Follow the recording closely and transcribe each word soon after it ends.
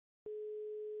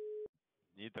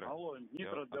Нитро. Алло,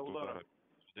 Нитро для удара.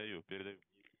 Передаю.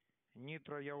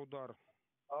 Нитро, я удар.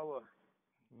 Алло.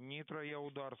 Нитро, я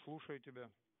удар. Слушаю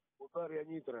тебя. Удар, я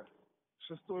Нитро.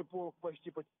 6-й полк почти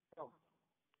потерял.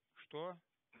 Что?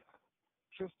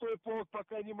 6-й полк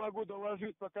пока не могу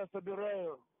доложить, пока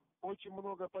собираю. Очень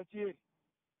много потерь.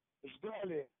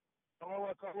 Ждали.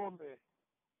 Голова колонны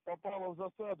попала в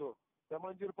засаду.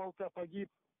 Командир полка погиб.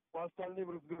 По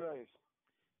остальным разбираюсь.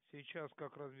 Сейчас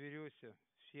как разберешься,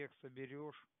 всех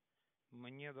соберешь,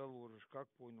 мне доложишь, как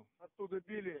понял. Оттуда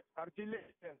били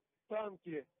артиллерия,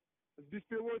 танки, с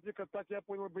беспилотника, так я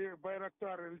понял,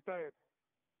 байрактары летает.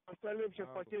 Остальным сейчас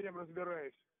потерям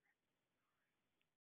разбираюсь.